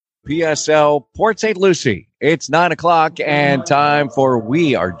WPSL Port St. Lucie. It's 9 o'clock and time for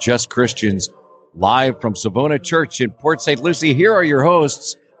We Are Just Christians, live from Savona Church in Port St. Lucie. Here are your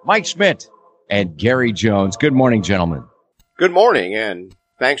hosts, Mike Schmidt and Gary Jones. Good morning, gentlemen. Good morning, and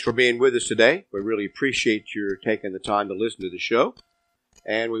thanks for being with us today. We really appreciate your taking the time to listen to the show,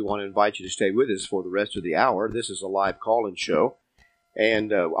 and we want to invite you to stay with us for the rest of the hour. This is a live call-in show,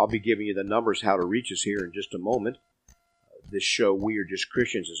 and I'll be giving you the numbers how to reach us here in just a moment. This show, We Are Just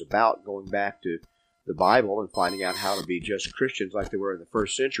Christians, is about going back to the Bible and finding out how to be just Christians like they were in the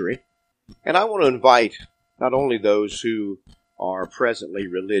first century. And I want to invite not only those who are presently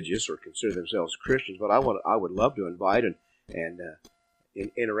religious or consider themselves Christians, but I would love to invite and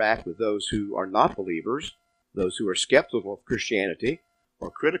interact with those who are not believers, those who are skeptical of Christianity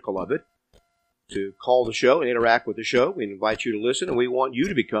or critical of it, to call the show and interact with the show. We invite you to listen, and we want you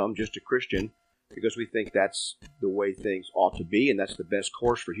to become just a Christian because we think that's the way things ought to be, and that's the best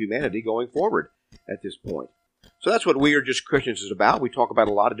course for humanity going forward at this point. So that's what We Are Just Christians is about. We talk about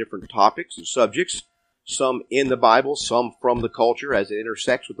a lot of different topics and subjects, some in the Bible, some from the culture as it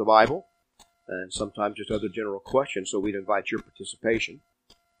intersects with the Bible, and sometimes just other general questions, so we'd invite your participation.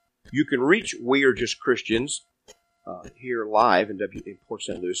 You can reach We Are Just Christians here live in Port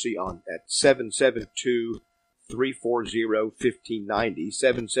St. Lucie at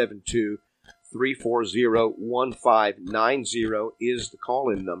 772-340-1590, 772-340-1590 is the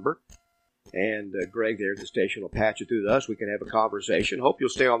call-in number. And Greg there at the station will patch it through to us. We can have a conversation. Hope you'll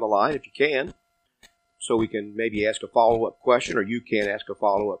stay on the line if you can, so we can maybe ask a follow-up question, or you can ask a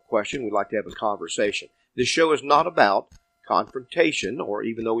follow-up question. We'd like to have a conversation. This show is not about confrontation, or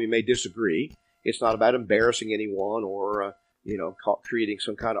even though we may disagree, it's not about embarrassing anyone or creating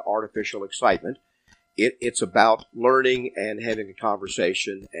some kind of artificial excitement. It's about learning and having a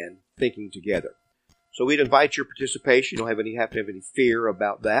conversation and thinking together. So we'd invite your participation. You don't have to have any fear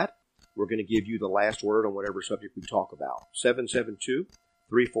about that. We're going to give you the last word on whatever subject we talk about.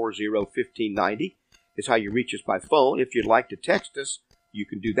 772-340-1590 is how you reach us by phone. If you'd like to text us, you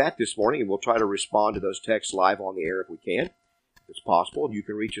can do that this morning, and we'll try to respond to those texts live on the air if we can, if it's possible. You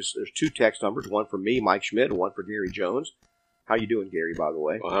can reach us. There's two text numbers, one for me, Mike Schmidt, and one for Gary Jones. How you doing, Gary, by the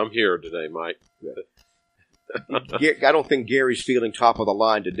way? Well, I'm here today, Mike. I don't think Gary's feeling top of the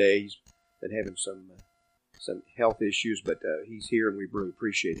line today. He's been having some health issues, but he's here, and we really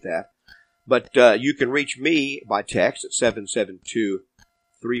appreciate that. But you can reach me by text at 772-340-1590,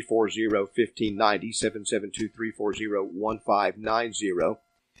 772-340-1590,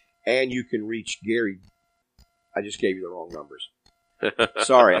 and you can reach Gary. I just gave you the wrong numbers.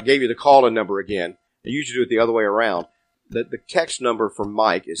 Sorry, I gave you the call-in number again. I usually do it the other way around. The text number for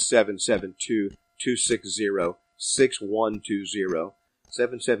Mike is 772-260-6120,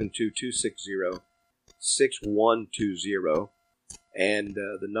 772-260-6120. And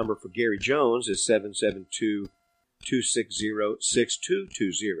the number for Gary Jones is 772-260-6220,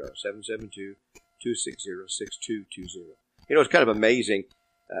 772-260-6220. It's kind of amazing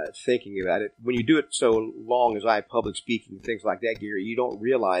thinking about it. When you do it so long as I public speaking, things like that, Gary, you don't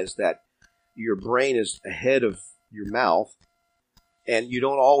realize that your brain is ahead of your mouth, and you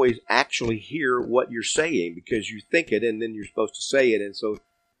don't always actually hear what you're saying because you think it and then you're supposed to say it. And so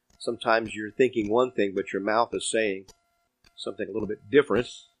sometimes you're thinking one thing, but your mouth is saying something a little bit different.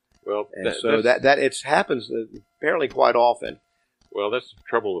 Well, and that it happens apparently quite often. Well, that's the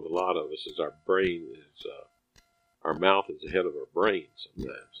trouble with a lot of us is our brain is, our mouth is ahead of our brain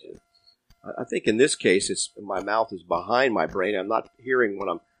sometimes. Yeah. I think in this case, my mouth is behind my brain. I'm not hearing what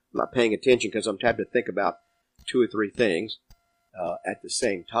I'm not paying attention because I'm having to think about two or three things at the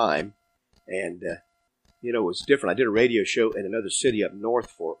same time. And, it's different. I did a radio show in another city up north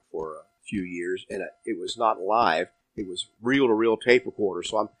for a few years, and it was not live. It was reel-to-reel tape recorder.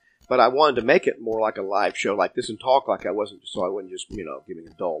 But I wanted to make it more like a live show like this and talk like I wasn't just, giving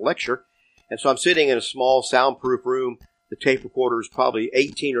a dull lecture. And so I'm sitting in a small soundproof room. The tape recorder is probably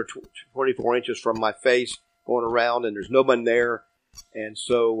 18 or 24 inches from my face going around, and there's nobody there. And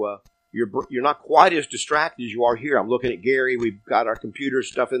so you're not quite as distracted as you are here. I'm looking at Gary. We've got our computer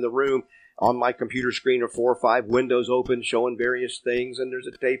stuff in the room. On my computer screen are 4 or 5 windows open showing various things, and there's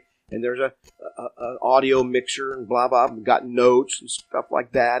a tape, and there's a audio mixer and blah, blah. We've got notes and stuff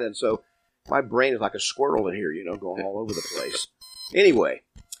like that. And so my brain is like a squirrel in here, going all over the place. Anyway,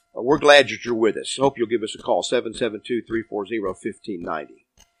 we're glad that you're with us. Hope you'll give us a call, 772-340-1590.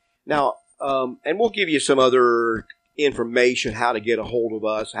 Now, and we'll give you some other information, how to get a hold of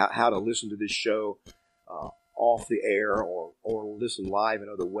us, how to listen to this show off the air or listen live in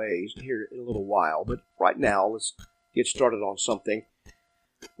other ways here in a little while. But right now, let's get started on something.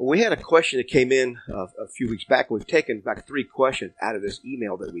 Well, we had a question that came in a few weeks back. We've taken back 3 questions out of this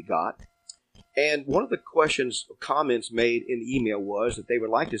email that we got. And one of the comments made in the email was that they would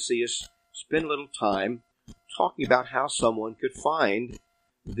like to see us spend a little time talking about how someone could find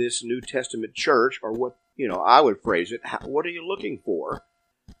this New Testament church, or what, I would phrase it, what are you looking for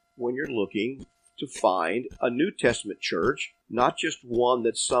when you're looking to find a New Testament church, not just one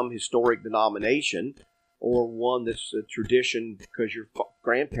that's some historic denomination or one that's a tradition because your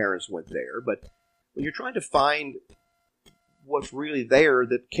grandparents went there, but when you're trying to find what's really there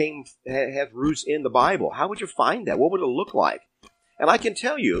that has roots in the Bible, how would you find that? What would it look like? And I can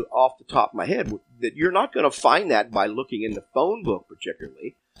tell you off the top of my head that you're not going to find that by looking in the phone book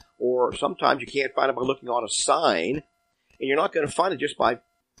particularly, or sometimes you can't find it by looking on a sign, and you're not going to find it just by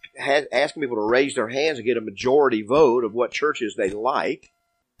asking people to raise their hands and get a majority vote of what churches they like.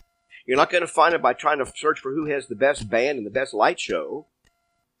 You're not going to find it by trying to search for who has the best band and the best light show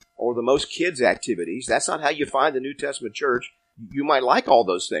or the most kids' activities. That's not how you find the New Testament church. You might like all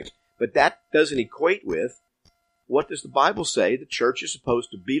those things, but that doesn't equate with what does the Bible say the church is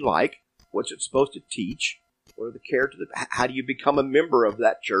supposed to be like, what's it supposed to teach, what are the characters, how do you become a member of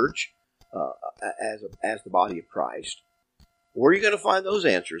that church as the body of Christ. Where are you going to find those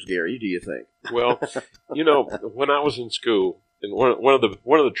answers, Gary, do you think? Well, when I was in school, and one of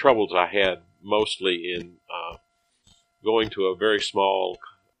the troubles I had mostly in going to a very small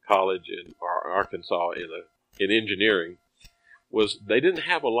college in Arkansas in engineering was they didn't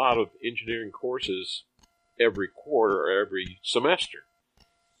have a lot of engineering courses every quarter or every semester.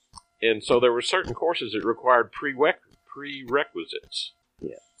 And so there were certain courses that required prerequisites.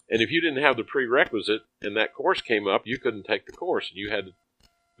 Yeah. And if you didn't have the prerequisite and that course came up, you couldn't take the course. And you had to,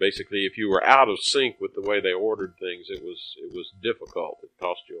 basically, if you were out of sync with the way they ordered things, it was difficult. It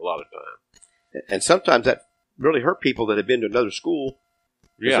cost you a lot of time. And sometimes that really hurt people that had been to another school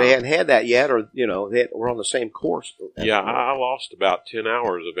because they hadn't had that yet, or they were on the same course. Yeah, I lost about 10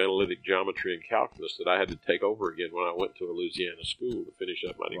 hours of analytic geometry and calculus that I had to take over again when I went to a Louisiana school to finish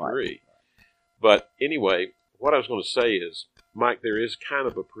up my degree. Right. But anyway, what I was going to say is, Mike, there is kind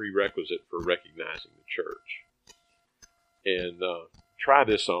of a prerequisite for recognizing the church. And try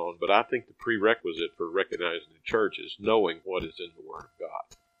this on, but I think the prerequisite for recognizing the church is knowing what is in the Word of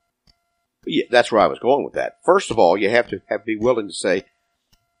God. Yeah, that's where I was going with that. First of all, you have to be willing to say,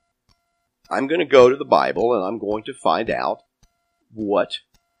 I'm going to go to the Bible and I'm going to find out what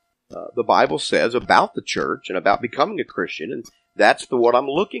the Bible says about the church and about becoming a Christian, and that's what I'm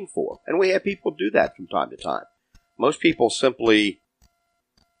looking for. And we have people do that from time to time. Most people simply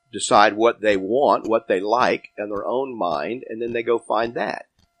decide what they want, what they like in their own mind, and then they go find that.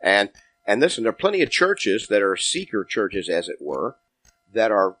 And listen, there are plenty of churches that are seeker churches, as it were,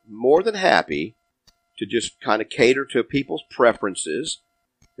 that are more than happy to just kind of cater to people's preferences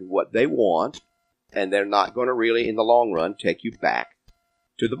and what they want, and they're not going to really, in the long run, take you back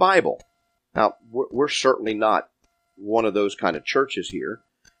to the Bible. Now, we're certainly not one of those kind of churches here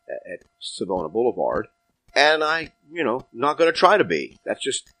at Savona Boulevard, and not going to try to be. That's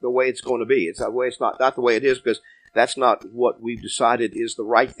just the way it's going to be. It's that way. It's not the way it is, because that's not what we've decided is the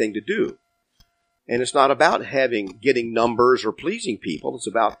right thing to do. And it's not about getting numbers or pleasing people. It's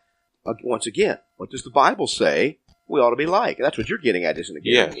about, once again, what does the Bible say we ought to be like? And that's what you're getting at, isn't it?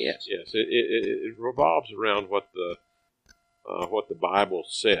 Yes. It revolves around what the Bible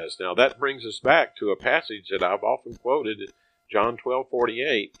says. Now, that brings us back to a passage that I've often quoted, John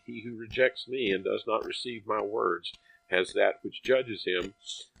 12:48. He who rejects me and does not receive my words has that which judges him.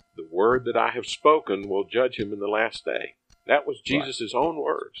 The word that I have spoken will judge him in the last day. That was Jesus' own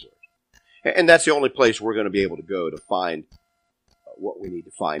words. And that's the only place we're going to be able to go to find what we need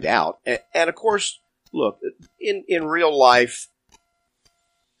to find out. And of course, look, in real life,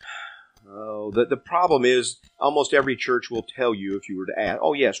 the problem is almost every church will tell you, if you were to ask,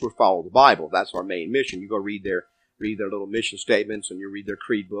 oh yes, we'll follow the Bible. That's our main mission. You go read their little mission statements and you read their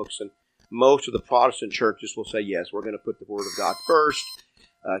creed books. And most of the Protestant churches will say, yes, we're going to put the Word of God first.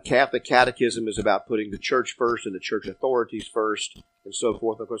 Catholic catechism is about putting the church first and the church authorities first and so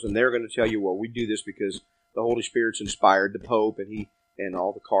forth. Of course, and they're going to tell you, well, we do this because the Holy Spirit's inspired the Pope and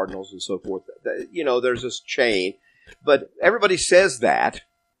all the cardinals and so forth. There's this chain. But everybody says that,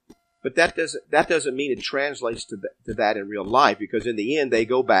 but that doesn't mean it translates to that in real life, because in the end they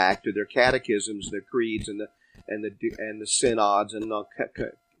go back to their catechisms, their creeds, and the synods and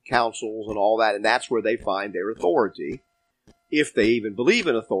the councils and all that, and that's where they find their authority, if they even believe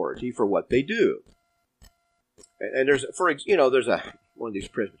in authority for what they do. And there's one of these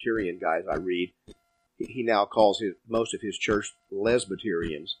Presbyterian guys I read. He now calls most of his church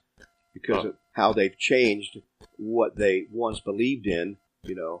Lesbiterians because of how they've changed what they once believed in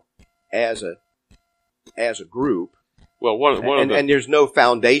as a group. Well, and there's no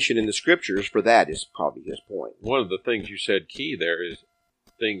foundation in the scriptures for that is probably his point. One of the things you said key there is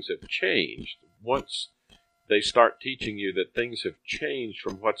things have changed. Once they start teaching you that things have changed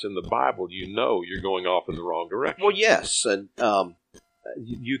from what's in the Bible, you're going off in the wrong direction. Well, yes, and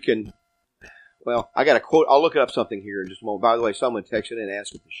you can. Well, I got a quote. I'll look up something here in just a moment. By the way, someone texted in and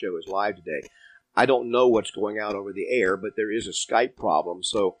asked if the show is live today. I don't know what's going out over the air, but there is a Skype problem,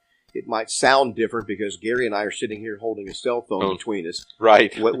 so it might sound different because Gary and I are sitting here holding a cell phone between us,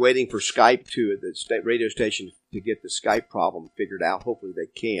 right? Waiting for Skype the radio station to get the Skype problem figured out. Hopefully they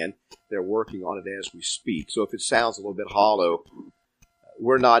can. They're working on it as we speak. So if it sounds a little bit hollow,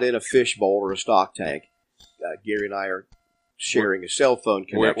 we're not in a fishbowl or a stock tank. Gary and I are sharing a cell phone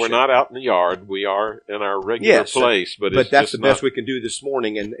connection. We're not out in the yard. We are in our regular place, but that's the best we can do this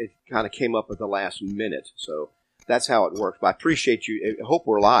morning, and it kind of came up at the last minute. So that's how it works. But I appreciate you. I hope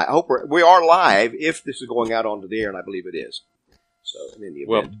we're live. We are live if this is going out onto the air, and I believe it is. So in any event.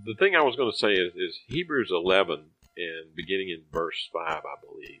 Well, the thing I was going to say is Hebrews 11 and beginning in verse 5, I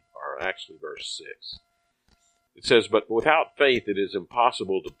believe, or actually verse 6. It says, "But without faith it is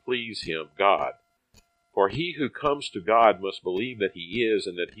impossible to please him, God. For he who comes to God must believe that he is,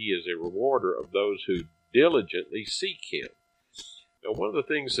 and that he is a rewarder of those who diligently seek him." Now, one of the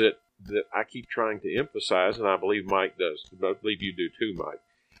things that I keep trying to emphasize, and I believe Mike does, I believe you do too, Mike,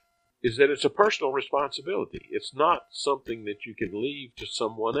 is that it's a personal responsibility. It's not something that you can leave to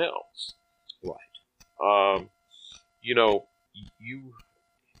someone else. Right.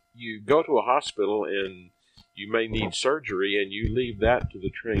 You go to a hospital and you may need surgery, and you leave that to the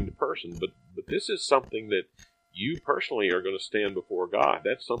trained person. But this is something that you personally are going to stand before God.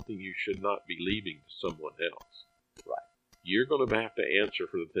 That's something you should not be leaving to someone else. Right. You're going to have to answer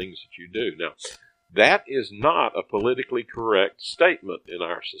for the things that you do. Now, that is not a politically correct statement in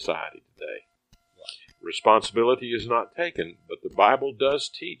our society today. Right. Responsibility is not taken, but the Bible does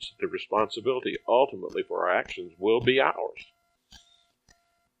teach that the responsibility ultimately for our actions will be ours.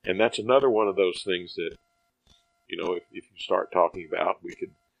 And that's another one of those things that, if you start talking about, we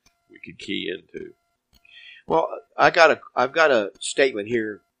could key into. Well, I've got a statement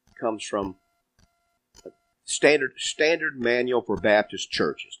here. Comes from a standard manual for Baptist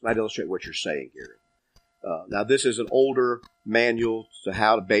churches. Might illustrate what you're saying, Gary. Now, this is an older manual to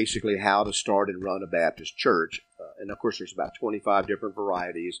how to start and run a Baptist church, and of course, there's about 25 different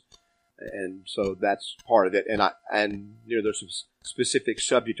varieties, and so that's part of it. And there's some specific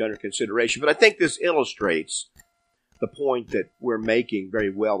subject under consideration, but I think this illustrates the point that we're making very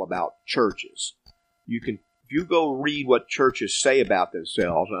well about churches. If you go read what churches say about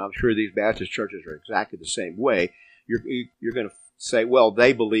themselves, and I'm sure these Baptist churches are exactly the same way, you're going to say, well,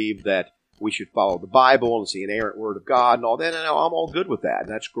 they believe that we should follow the Bible and the inerrant Word of God and all that. And I'm all good with that.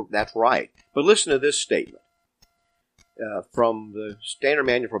 That's right. But listen to this statement from the Standard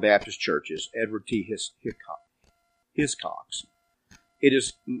Manual for Baptist Churches, Edward T. Hiscox. "It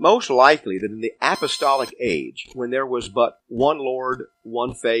is most likely that in the apostolic age, when there was but one Lord,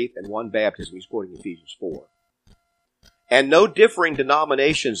 one faith, and one baptism," he's quoting Ephesians 4, "and no differing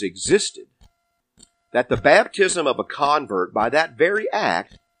denominations existed, that the baptism of a convert by that very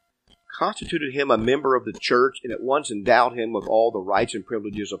act constituted him a member of the church and at once endowed him with all the rights and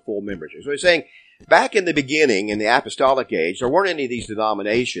privileges of full membership." So he's saying, back in the beginning, in the apostolic age, there weren't any of these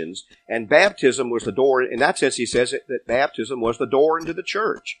denominations, and baptism was the door. In that sense, he says that baptism was the door into the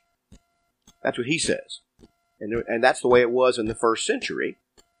church. That's what he says. And that's the way it was in the first century.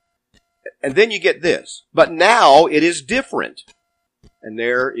 And then you get this. "But now it is different." And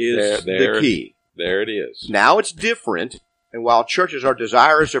there is the key. There it is. Now it's different. And while churches are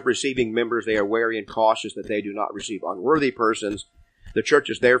desirous of receiving members, they are wary and cautious that they do not receive unworthy persons. The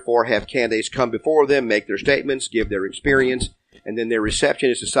churches therefore have candidates come before them, make their statements, give their experience, and then their reception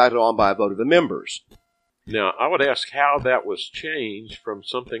is decided on by a vote of the members. Now, I would ask how that was changed from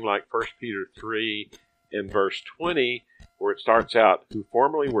something like 1 Peter 3 and verse 20, where it starts out, "Who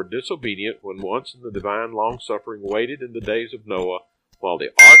formerly were disobedient when once in the divine long-suffering waited in the days of Noah, while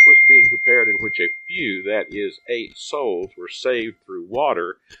the ark was being prepared, in which a few, that is, 8 souls, were saved through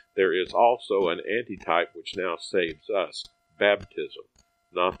water. There is also an antitype which now saves us, baptism,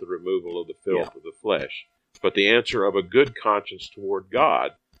 not the removal of the filth of the flesh, but the answer of a good conscience toward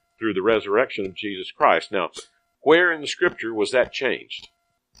God through the resurrection of Jesus Christ." Now, where in the Scripture was that changed?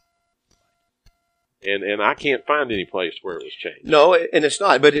 And I can't find any place where it was changed. No, and it's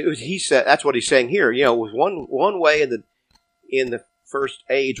not. But he said that's what he's saying here. It was one way in the first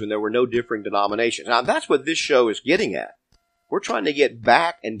age when there were no differing denominations. Now, that's what this show is getting at. We're trying to get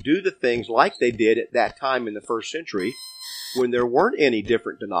back and do the things like they did at that time in the first century when there weren't any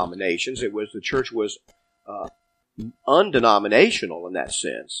different denominations. The church was undenominational in that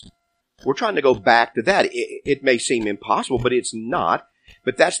sense. We're trying to go back to that. It may seem impossible, but it's not.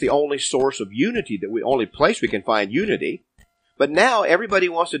 But that's the only source of unity, only place we can find unity. But now everybody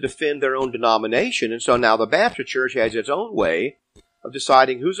wants to defend their own denomination, and so now the Baptist Church has its own way of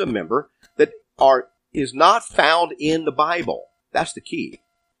deciding who's a member that is not found in the Bible. That's the key.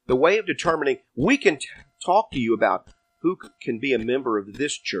 The way of determining, we can talk to you about who can be a member of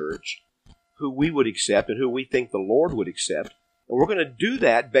this church, who we would accept, and who we think the Lord would accept. And we're going to do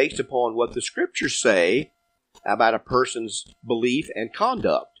that based upon what the Scriptures say about a person's belief and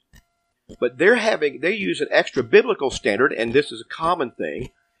conduct. But they use an extra biblical standard, and this is a common thing.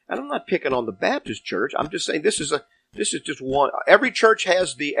 And I'm not picking on the Baptist church. I'm just saying this is just one. Every church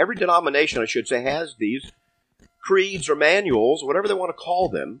every denomination, I should say, has these creeds or manuals, whatever they want to call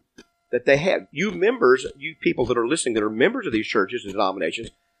them, that they have. You people that are listening that are members of these churches and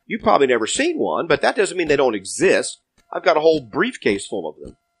denominations, you've probably never seen one, but that doesn't mean they don't exist. I've got a whole briefcase full of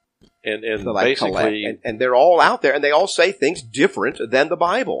them. And basically, and they're all out there, and they all say things different than the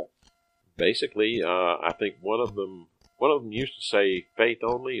Bible. Basically, I think one of them used to say faith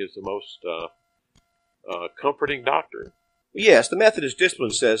only is the most comforting doctrine. Yes, the Methodist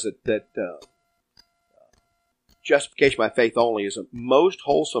discipline says that justification by faith only is a most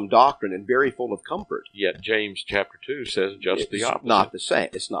wholesome doctrine and very full of comfort. Yet James chapter 2 says just the opposite. It's not the same.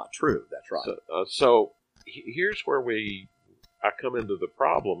 It's not true. That's right. So here's where I come into the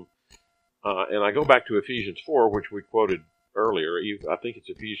problem, and I go back to Ephesians 4, which we quoted earlier. I think it's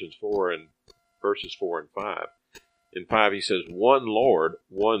Ephesians 4 and verses 4 and 5. In 5 he says, one Lord,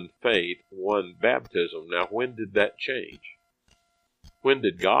 one faith, one baptism. Now when did that change? When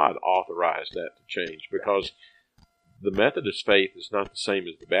did God authorize that to change? Because the Methodist faith is not the same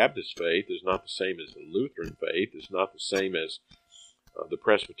as the Baptist faith, is not the same as the Lutheran faith, is not the same as the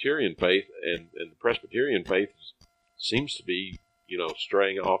Presbyterian faith, and the Presbyterian faith seems to be,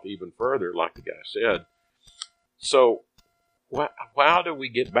 straying off even further, like the guy said. So, how do we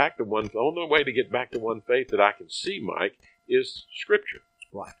get back to one? The only way to get back to one faith that I can see, Mike, is Scripture.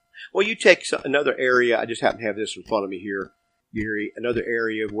 Right. Well, you take another area. I just happen to have this in front of me here, Gary. Another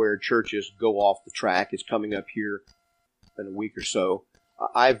area where churches go off the track is coming up here in a week or so.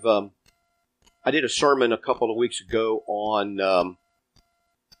 I did a sermon a couple of weeks ago on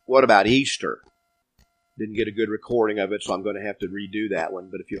what about Easter. Didn't get a good recording of it, so I'm going to have to redo that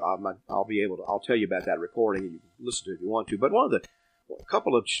one. But I'll tell you about that recording, and you can listen to it if you want to. But a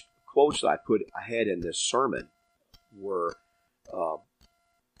couple of quotes that I had in this sermon were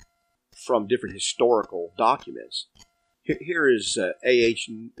from different historical documents. Here is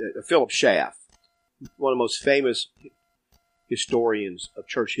Philip Schaff, one of the most famous historians of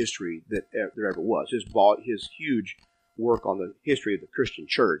church history that there ever was. His huge work on the history of the Christian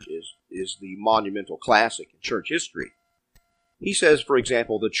church is the monumental classic in church history. He says, for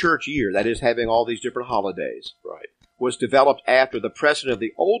example, the church year, that is having all these different holidays, right, was developed after the precedent of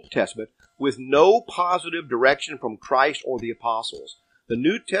the Old Testament with no positive direction from Christ or the apostles. The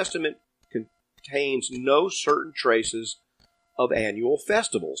New Testament contains no certain traces of annual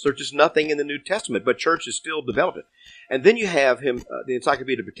festivals. There's just nothing in the New Testament, but church is still developing. And then you have him, the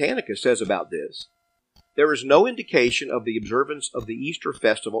Encyclopedia Britannica says about this, there is no indication of the observance of the Easter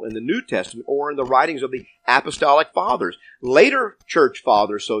festival in the New Testament or in the writings of the Apostolic Fathers. Later church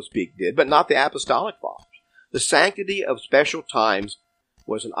fathers, so to speak, did, but not the Apostolic Fathers. The sanctity of special times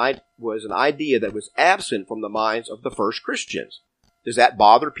was an idea that was absent from the minds of the first Christians. Does that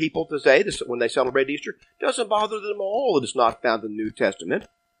bother people today when they celebrate Easter? It doesn't bother them at all that it's not found in the New Testament,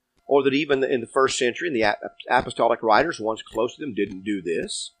 or that even in the first century, and the apostolic writers, ones close to them, didn't do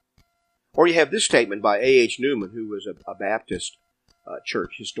this. Or you have this statement by A.H. Newman, who was a Baptist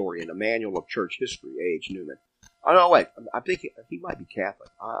church historian, a manual of church history, A.H. Newman. Oh, no, wait, I think he might be Catholic.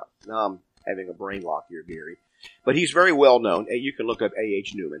 Now I'm having a brain lock here, Gary. But he's very well known. You can look up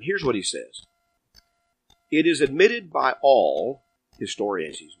A.H. Newman. Here's what he says. It is admitted by all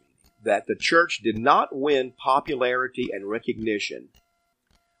historians, that the church did not win popularity and recognition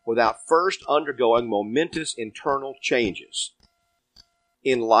without first undergoing momentous internal changes.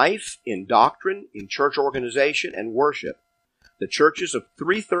 In life, in doctrine, in church organization, and worship, the churches of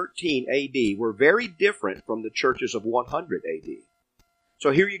 313 AD were very different from the churches of 100 AD. So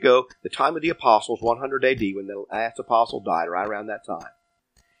here you go, the time of the apostles, 100 AD, when the last apostle died, right around that time.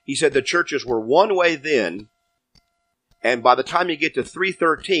 He said the churches were one way then, and by the time you get to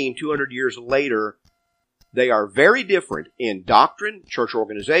 313, 200 years later, they are very different in doctrine, church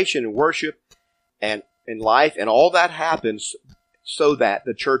organization, and worship, and in life, and all that happens so that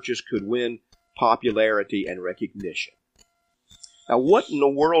the churches could win popularity and recognition. Now, what in the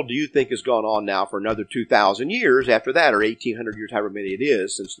world do you think has gone on now for another 2,000 years after that, or 1,800 years, however many it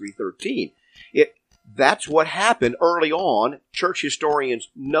is, since 313? That's what happened early on. Church historians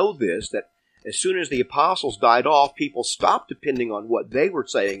know this, that as soon as the apostles died off, people stopped depending on what they were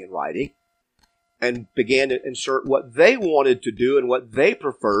saying and writing and began to insert what they wanted to do and what they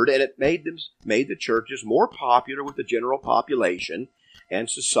preferred, and it made the churches more popular with the general population and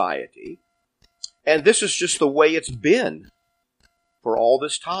society. And this is just the way it's been for all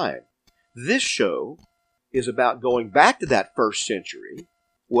this time. This show is about going back to that first century,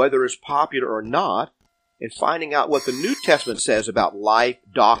 whether it's popular or not, and finding out what the New Testament says about life,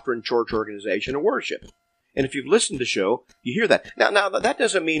 doctrine, church organization, and worship. And if you've listened to the show, you hear that. Now, that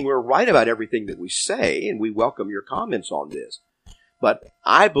doesn't mean we're right about everything that we say, and we welcome your comments on this. But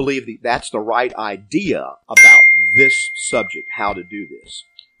I believe that's the right idea about this subject, how to do this.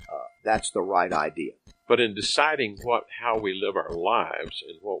 That's the right idea. But in deciding how we live our lives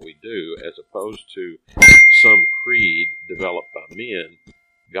and what we do, as opposed to some creed developed by men,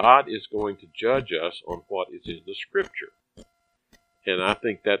 God is going to judge us on what is in the Scripture. And I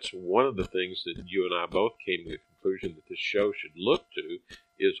think that's one of the things that you and I both came to the conclusion that this show should look to,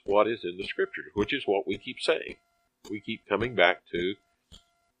 is what is in the Scripture, which is what we keep saying. We keep coming back to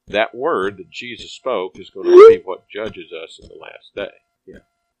that word that Jesus spoke is going to be what judges us in the last day. Yeah.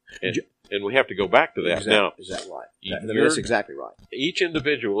 And we have to go back to that. Exactly. Now, is that right? That's exactly right. Each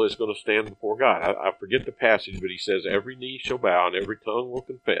individual is going to stand before God. I forget the passage, but he says every knee shall bow and every tongue will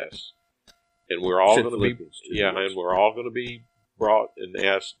confess. And we're all going to be, and we're all going to be brought and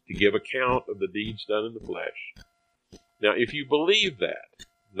asked to give account of the deeds done in the flesh. Now, if you believe that,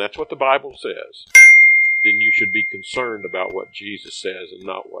 and that's what the Bible says, then you should be concerned about what Jesus says and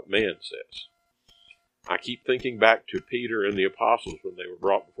not what man says. I keep thinking back to Peter and the apostles when they were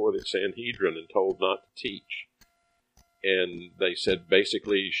brought before the Sanhedrin and told not to teach. And they said,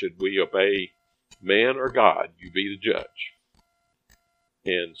 basically, should we obey man or God? You be the judge.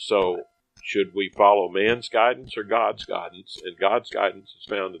 And so, should we follow man's guidance or God's guidance? And God's guidance is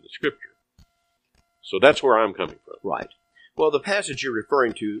found in the Scripture. So that's where I'm coming from. Right. Well, the passage you're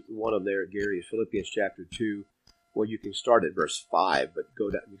referring to, one of them there, Gary, is Philippians chapter 2. Well, you can start at verse 5, but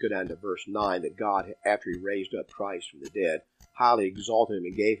go down to verse 9, that God, after he raised up Christ from the dead, highly exalted him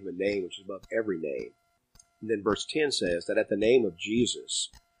and gave him a name which is above every name. And then verse 10 says that at the name of Jesus,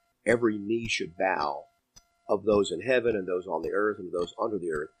 every knee should bow, of those in heaven and those on the earth and those under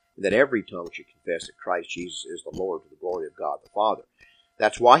the earth, and that every tongue should confess that Christ Jesus is the Lord to the glory of God the Father.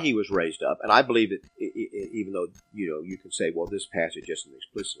 That's why he was raised up. And I believe that even though, you can say, well, this passage doesn't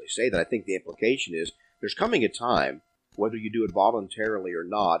explicitly say that, I think the implication is there's coming a time, whether you do it voluntarily or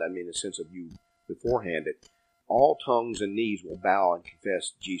not, I mean in the sense of you beforehand it, all tongues and knees will bow and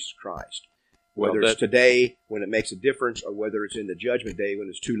confess Jesus Christ. Whether it's today when it makes a difference or whether it's in the judgment day when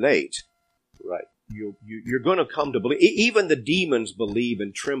it's too late. Right. You're going to come to believe. Even the demons believe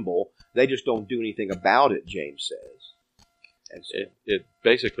and tremble. They just don't do anything about it, James says. And so, it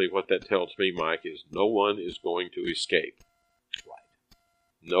basically what that tells me, Mike, is no one is going to escape. Right.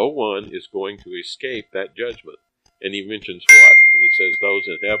 No one is going to escape that judgment. And he mentions what? He says those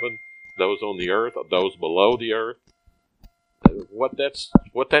in heaven, those on the earth, those below the earth. What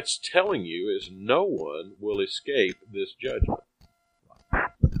that's telling you is no one will escape this judgment.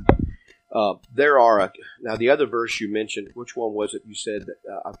 Now the other verse you mentioned, which one was it? You said that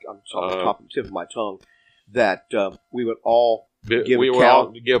I'm on the tip of my tongue that we would all give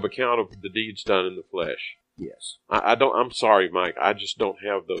account of the deeds done in the flesh. Yes. I'm sorry, Mike. I just don't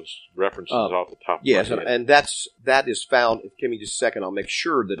have those references off the top of my head. Yes, and that is found. Give me just a second. I'll make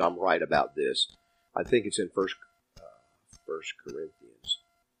sure that I'm right about this. I think it's in First Corinthians.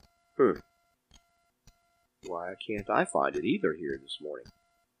 Why can't I find it either here this morning?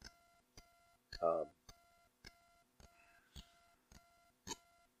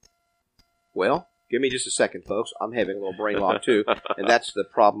 Well, give me just a second, folks. I'm having a little brain lock too, and that's the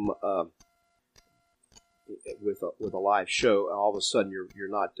problem with a live show. All of a sudden, you're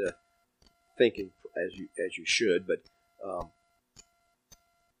not thinking as you should. But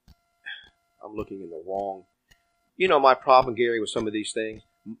I'm looking in the wrong. My problem, Gary, with some of these things.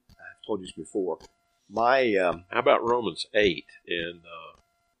 I've told you this before. How about Romans 8 and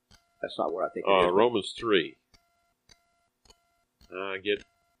that's not what I think. Romans 3.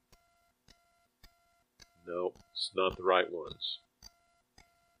 No, it's not the right ones.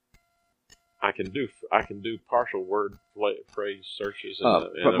 I can do partial word phrase searches.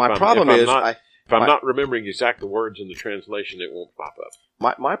 But my problem is, if I'm not remembering exact the words in the translation, it won't pop up.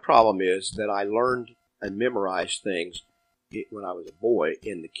 My problem is that I learned and memorized things when I was a boy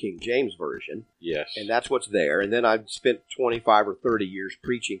in the King James Version. Yes. And that's what's there. And then I've spent 25 or 30 years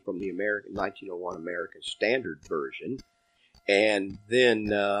preaching from the 1901 American Standard Version. And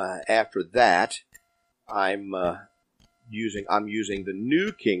then after that, I'm using the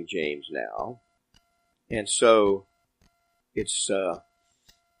New King James now. And so it's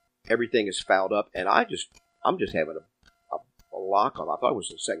everything is fouled up, and I'm just having a lock on. I thought it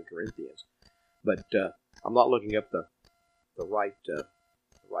was in 2 Corinthians, but I'm not looking up the right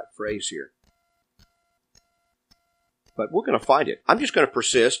phrase here. But we're going to find it. I'm just going to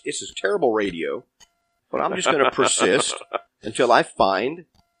persist. This is terrible radio, but I'm just going to persist until I find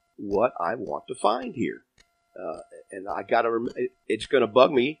what I want to find here. And I got to. It's going to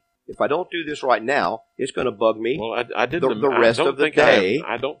bug me. If I don't do this right now, it's going to bug me. Well, I didn't. The rest of the day.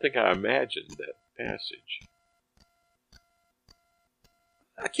 I don't think I imagined that passage.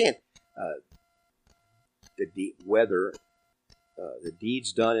 I can't. Whether the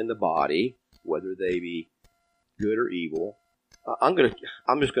deeds done in the body, whether they be good or evil, I'm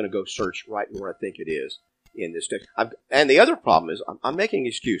just going to go search right where I think it is in this text. And the other problem is I'm making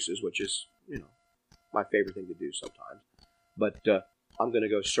excuses, which is my favorite thing to do sometimes. But I'm going to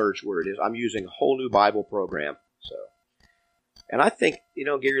go search where it is. I'm using a whole new Bible program. And I think,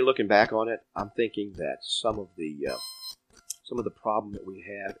 Gary, looking back on it, I'm thinking that some of the problem that we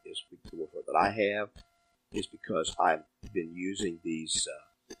have is because I've been using these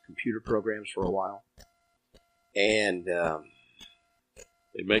computer programs for a while, and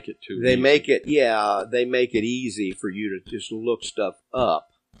they make it too. They make it easy for you to just look stuff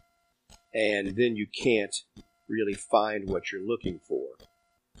up, and then you can't really find what you're looking for.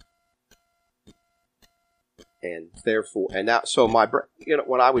 And therefore, so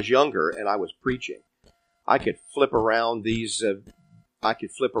when I was younger and I was preaching, I could flip around these. I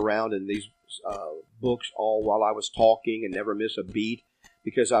could flip around in these books all while I was talking and never miss a beat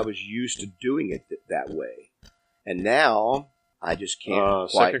because I was used to doing it that way. And now I just can't.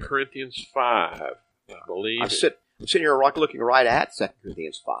 2 Corinthians 5, I believe. I'm sitting here looking right at 2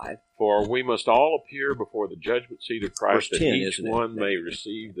 Corinthians 5. For we must all appear before the judgment seat of Christ, Verse that 10, each one may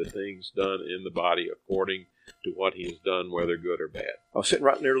receive the things done in the body according to what he has done, whether good or bad. I was sitting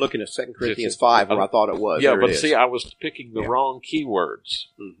right there looking at 2 Corinthians 5 where I thought it was. Yeah, there but see, I was picking the wrong keywords.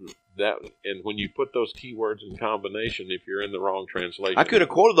 Mm-hmm. And when you put those keywords in combination, if you're in the wrong translation, I could have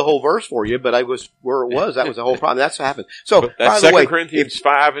quoted the whole verse for you, but I was where it was. That was the whole problem. That's what happened. So that's by the way, 2 Corinthians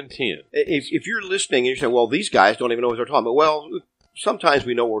 5 and 10. If you're listening and you're saying, "Well, these guys don't even know what they're talking about," well, sometimes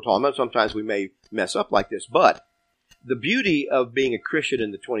we know what we're talking about. Sometimes we may mess up like this, but the beauty of being a Christian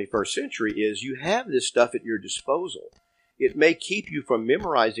in the 21st century is you have this stuff at your disposal. It may keep you from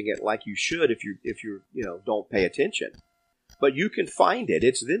memorizing it like you should if you don't pay attention. But you can find it.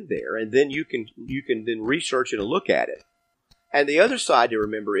 It's in there, and then you can then research it and look at it. And the other side to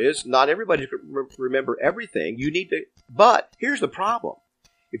remember is not everybody can remember everything. You need to. But here's the problem: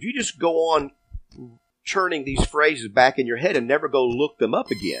 if you just go on churning these phrases back in your head and never go look them up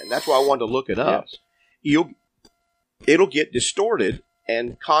again, that's why I wanted to look it up. Yes. It'll get distorted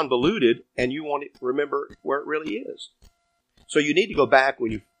and convoluted, and you want to remember where it really is. So you need to go back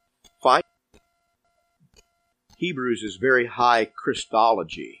when you find. Hebrews is very high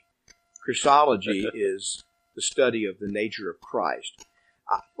Christology. Christology is the study of the nature of Christ.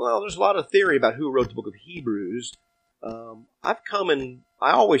 Well, there's a lot of theory about who wrote the book of Hebrews. I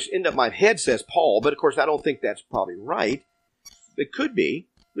always end up, my head says Paul, but of course I don't think that's probably right. It could be.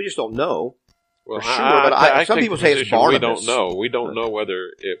 We just don't know. Well, for sure, but some people say it's Barnabas. We don't know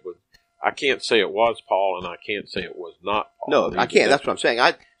whether it was. I can't say it was Paul, and I can't say it was not Paul. No, I can't. That's what I'm saying.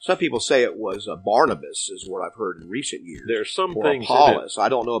 Some people say it was Barnabas, is what I've heard in recent years. There are some or things Apollos. I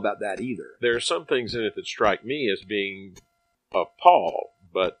don't know about that either. There are some things in it that strike me as being of Paul,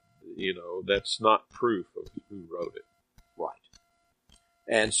 but that's not proof of who wrote it. Right.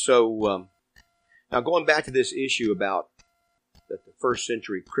 And so now going back to this issue about that the first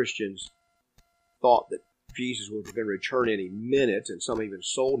century Christians thought that Jesus was going to return any minute, and some even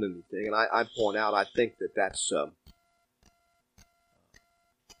sold anything. And I point out, I think that's.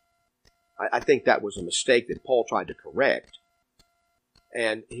 I think that was a mistake that Paul tried to correct.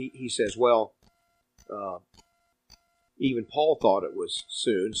 And he says, well, even Paul thought it was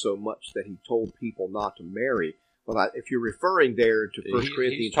soon, so much that he told people not to marry. Well, if you're referring there to 1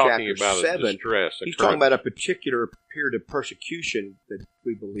 Corinthians chapter 7, he's talking about a particular period of persecution that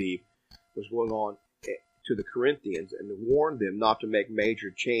we believe was going on to the Corinthians, and to warn them not to make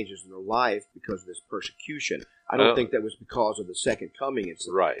major changes in their life because of this persecution. I don't think that was because of the second coming in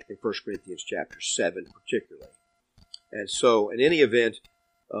 1 Corinthians chapter 7 particularly. And so, in any event,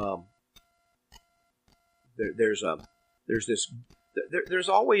 there's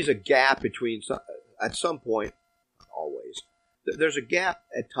always a gap between, at some point, always, there's a gap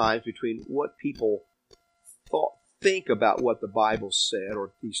at times between what people think about what the Bible said,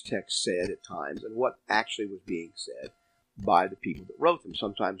 or these texts said at times, and what actually was being said by the people that wrote them.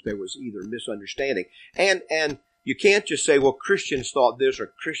 Sometimes there was either misunderstanding, and you can't just say, well, Christians thought this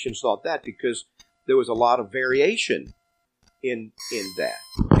or Christians thought that, because there was a lot of variation in that.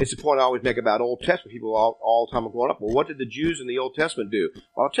 It's the point I always make about Old Testament. People all the time are growing up, well, what did the Jews in the Old Testament do?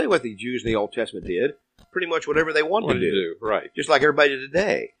 Well, I'll tell you what the Jews in the Old Testament did. Pretty much whatever they wanted to do. Right. Just like everybody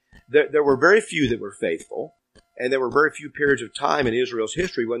today. There were very few that were faithful, and there were very few periods of time in Israel's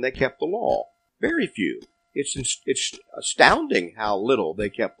history when they kept the law. Very few. It's astounding how little they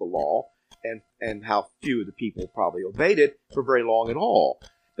kept the law, and how few of the people probably obeyed it for very long at all.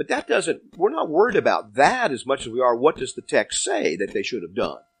 But we're not worried about that as much as we are, what does the text say that they should have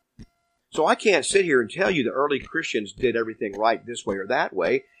done? So I can't sit here and tell you the early Christians did everything right this way or that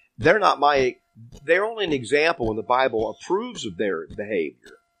way. They're only an example when the Bible approves of their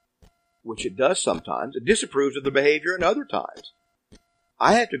behavior, which it does sometimes. It disapproves of the behavior in other times.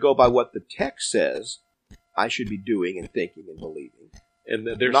 I have to go by what the text says I should be doing and thinking and believing. And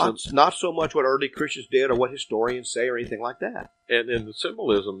there's not so much what early Christians did or what historians say or anything like that. And the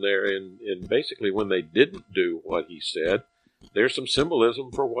symbolism there in basically when they didn't do what he said, there's some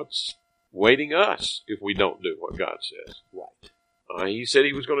symbolism for what's waiting us if we don't do what God says. Right. He said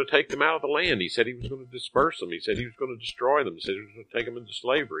he was going to take them out of the land. He said he was going to disperse them. He said he was going to destroy them. He said he was going to take them into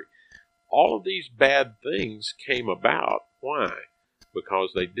slavery. All of these bad things came about. Why?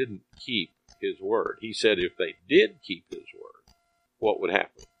 Because they didn't keep his word. He said if they did keep his word, what would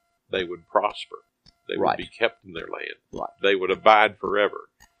happen? They would prosper. They would be kept in their land. Right. They would abide forever.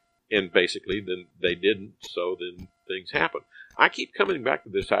 And basically, then they didn't, so then things happen. I keep coming back to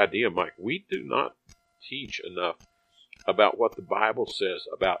this idea, Mike. We do not teach enough about what the Bible says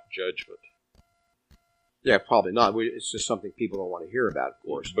about judgment. Yeah, probably not. It's just something people don't want to hear about, of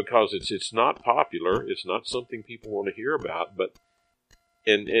course. Because it's not popular. It's not something people want to hear about. But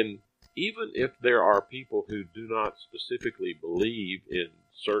and even if there are people who do not specifically believe in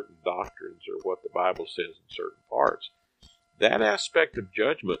certain doctrines or what the Bible says in certain parts, that aspect of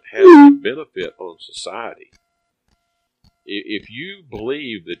judgment has a benefit on society. If you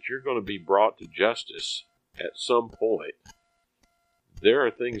believe that you're going to be brought to justice at some point, there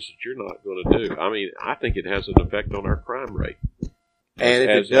are things that you're not going to do. I mean, I think it has an effect on our crime rate. And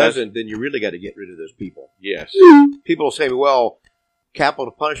if it doesn't, then you really got to get rid of those people. Yes. People will say, well,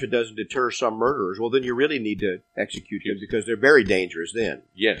 capital punishment doesn't deter some murderers. Well, then you really need to execute them because they're very dangerous then.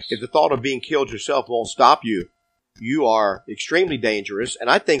 Yes. If the thought of being killed yourself won't stop you, you are extremely dangerous. And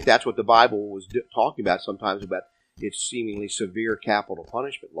I think that's what the Bible was talking about sometimes, about its seemingly severe capital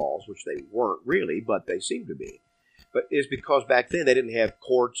punishment laws, which they weren't really, but they seem to be. But it's because back then they didn't have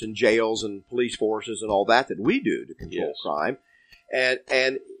courts and jails and police forces and all that we do to control crime. And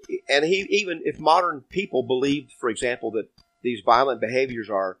even if modern people believed, for example, that these violent behaviors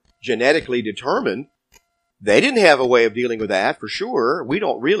are genetically determined, they didn't have a way of dealing with that, for sure. We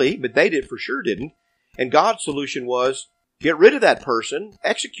don't really, but they for sure didn't. And God's solution was, get rid of that person,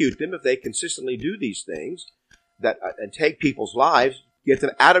 execute them if they consistently do these things, and take people's lives, get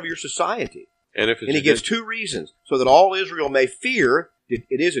them out of your society. And he gives two reasons, so that all Israel may fear, it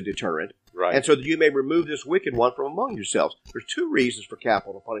is a deterrent, right, and so that you may remove this wicked one from among yourselves. There's two reasons for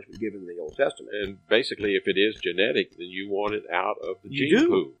capital punishment given in the Old Testament. And basically, if it is genetic, then you want it out of the gene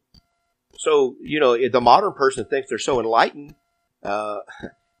pool. So, the modern person thinks they're so enlightened,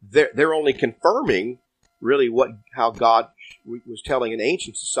 they're only confirming really how God was telling an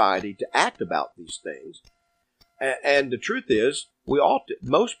ancient society to act about these things. And the truth is,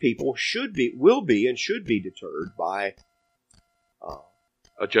 most people will be and should be deterred by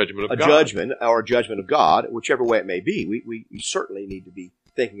a judgment of God. Judgment or a judgment of God, whichever way it may be. We certainly need to be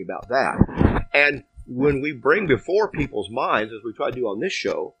thinking about that. And when we bring before people's minds, as we try to do on this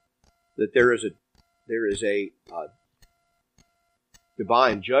show, that there is a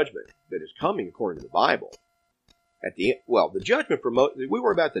divine judgment that is coming according to the Bible. The judgment we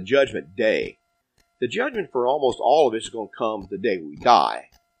worry about the judgment day. The judgment for almost all of us is going to come the day we die.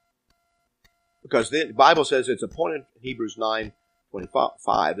 Because the Bible says it's appointed, Hebrews 9:25,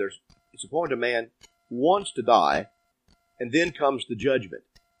 it's appointed a man once to die, and then comes the judgment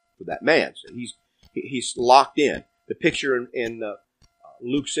for that man. So he's locked in. The picture in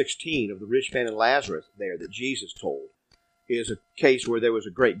Luke 16 of the rich man and Lazarus there that Jesus told is a case where there was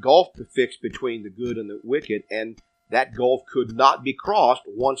a great gulf fixed between the good and the wicked, and that gulf could not be crossed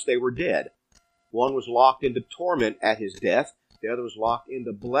once they were dead. One was locked into torment at his death. The other was locked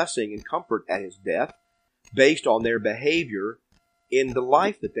into blessing and comfort at his death. based on their behavior in the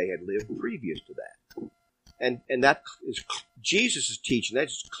life that they had lived previous to that. And that is Jesus' teaching.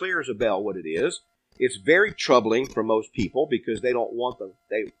 That's as clear as a bell what it is. It's very troubling for most people because they don't want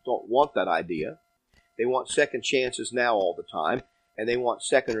that idea. They want second chances now all the time, and they want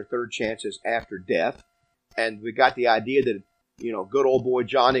second or third chances after death. And we got the idea that, good old boy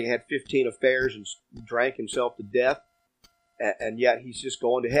Johnny had 15 affairs and drank himself to death, and yet he's just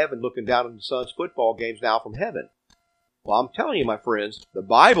going to heaven looking down on the son's football games now from heaven. Well, I'm telling you, my friends, the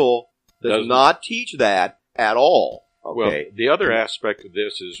Bible does not teach that at all. Okay. Well, the other aspect of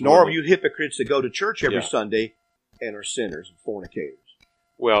this is... Nor are you hypocrites that go to church every Sunday and are sinners and fornicators.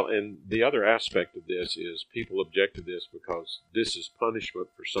 Well, and the other aspect of this is people object to this because this is punishment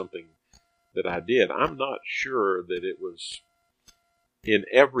for something that I did. I'm not sure that it was in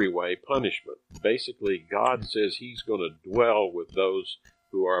every way punishment. Basically, God says he's going to dwell with those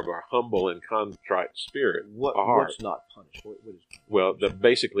who are of a humble and contrite spirit. What's not punished? What is punished? Well,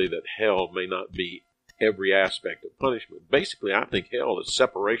 basically that hell may not be every aspect of punishment. Basically, I think hell is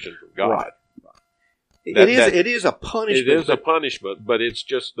separation from God. Right. It is a punishment. It is a punishment, but it's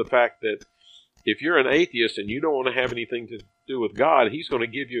just the fact that if you're an atheist and you don't want to have anything to do with God, he's going to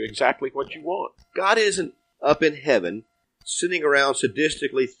give you exactly what you want. God isn't up in heaven sitting around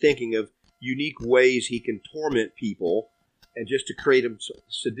sadistically thinking of unique ways he can torment people and just to create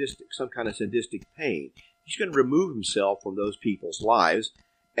some kind of sadistic pain. He's going to remove himself from those people's lives,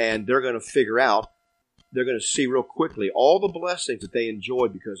 and they're going to see real quickly all the blessings that they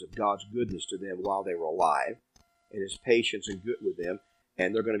enjoyed because of God's goodness to them while they were alive and his patience and good with them,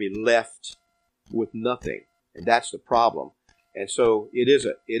 and they're going to be left with nothing. And that's the problem. And so it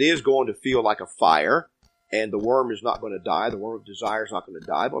is going to feel like a fire, and the worm is not going to die. The worm of desire is not going to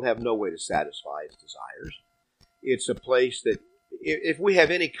die, but will have no way to satisfy its desires. It's a place that, if we have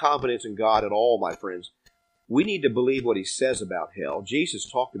any confidence in God at all, my friends, we need to believe what he says about hell. Jesus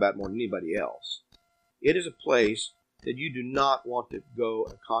talked about it more than anybody else. It is a place that you do not want to go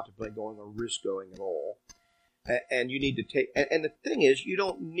and contemplate going or risk going at all. And you need to take, and the thing is, you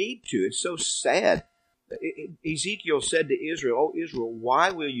don't need to. It's so sad. Ezekiel said to Israel, "Oh, Israel, why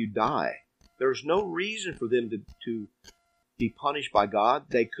will you die?" There's no reason for them to be punished by God.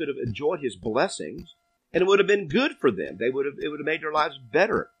 They could have enjoyed his blessings, and it would have been good for them. It would have made their lives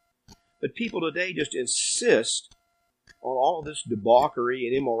better. But people today just insist on all of this debauchery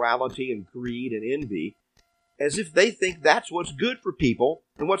and immorality and greed and envy as if they think that's what's good for people,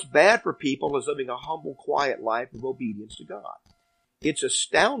 and what's bad for people is living a humble, quiet life of obedience to God. It's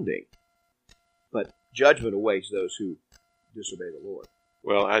astounding, but judgment awaits those who disobey the Lord.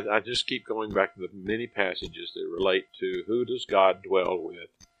 Well, I just keep going back to the many passages that relate to who does God dwell with,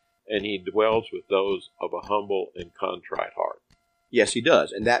 and he dwells with those of a humble and contrite heart. Yes, he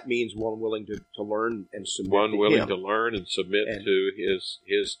does, and that means one willing to learn and submit to him. One willing to learn and submit to his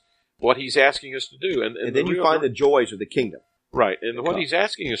what he's asking us to do. And then you find the joys of the kingdom. Right, and what he's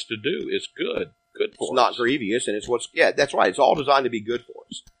asking us to do is good for us. It's not grievous, and that's right. It's all designed to be good for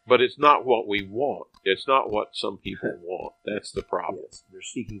us. But it's not what we want. It's not what some people want. That's the problem. Yes, they're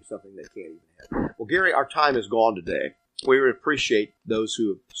seeking something they can't even have. Well, Gary, our time is gone today. We appreciate those who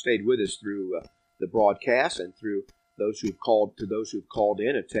have stayed with us through the broadcast and through those who've called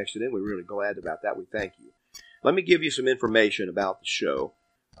in and texted in. We're really glad about that. We thank you. Let me give you some information about the show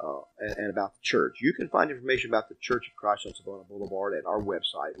and about the church. You can find information about the Church of Christ on Savannah Boulevard at our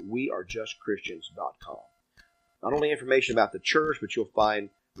website, wearejustchristians.com. Not only information about the church, but you'll find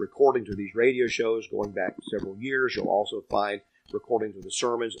recordings of these radio shows going back several years. You'll also find recordings of the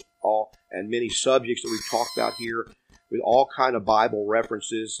sermons and many subjects that we've talked about here with all kind of Bible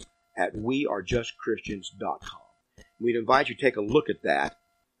references at wearejustchristians.com. We'd invite you to take a look at that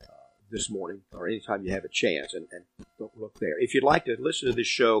this morning or anytime you have a chance and look there. If you'd like to listen to this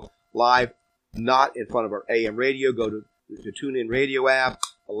show live, not in front of our AM radio, go to the TuneIn Radio app,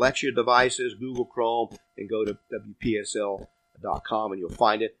 Alexa devices, Google Chrome, and go to WPSL.com and you'll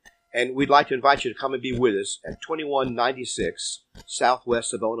find it. And we'd like to invite you to come and be with us at 2196 Southwest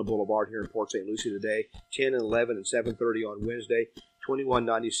Savona Boulevard here in Port St. Lucie today, 10 and 11 and 7:30 on Wednesday,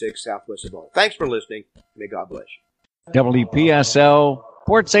 2196 Southwest Savona. Thanks for listening. May God bless you. WPSL,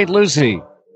 Port St. Lucie.